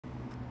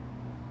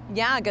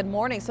Yeah, good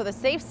morning. So the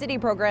Safe City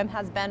program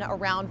has been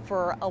around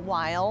for a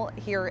while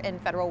here in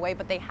Federal Way,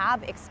 but they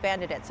have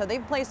expanded it. So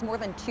they've placed more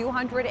than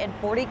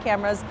 240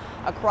 cameras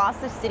across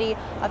the city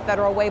of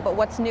Federal Way. But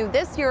what's new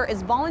this year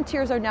is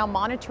volunteers are now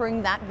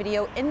monitoring that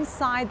video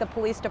inside the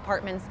police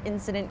department's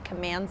incident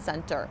command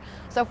center.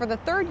 So for the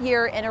third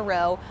year in a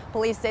row,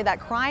 police say that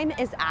crime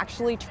is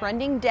actually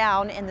trending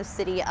down in the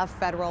city of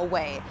Federal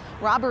Way.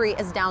 Robbery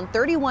is down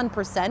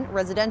 31%,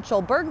 residential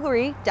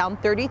burglary down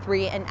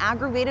 33%, and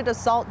aggravated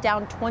assault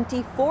down 24%.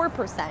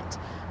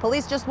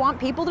 Police just want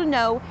people to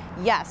know,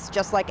 yes,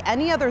 just like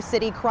any other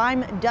city,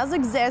 crime does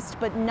exist,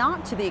 but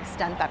not to the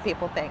extent that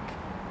people think.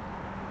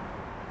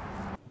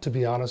 To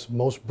be honest,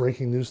 most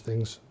breaking news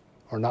things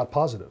are not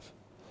positive.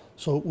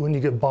 So when you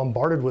get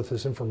bombarded with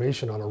this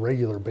information on a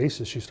regular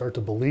basis, you start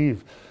to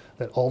believe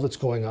that all that's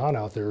going on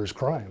out there is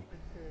crime.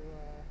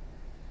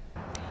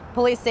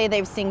 Police say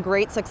they've seen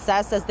great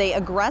success as they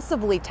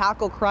aggressively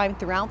tackle crime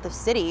throughout the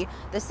city.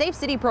 The Safe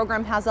City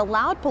program has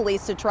allowed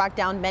police to track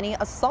down many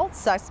assault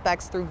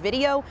suspects through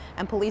video,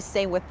 and police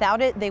say without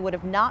it, they would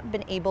have not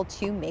been able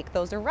to make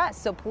those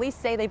arrests. So police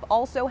say they've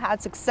also had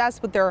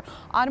success with their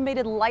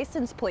automated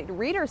license plate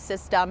reader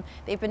system.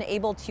 They've been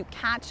able to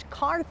catch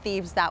car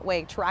thieves that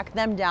way, track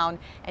them down,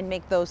 and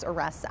make those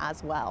arrests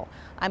as well.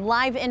 I'm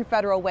live in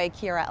Federal Way,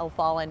 Kiera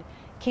Elfallen,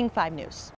 King 5 News.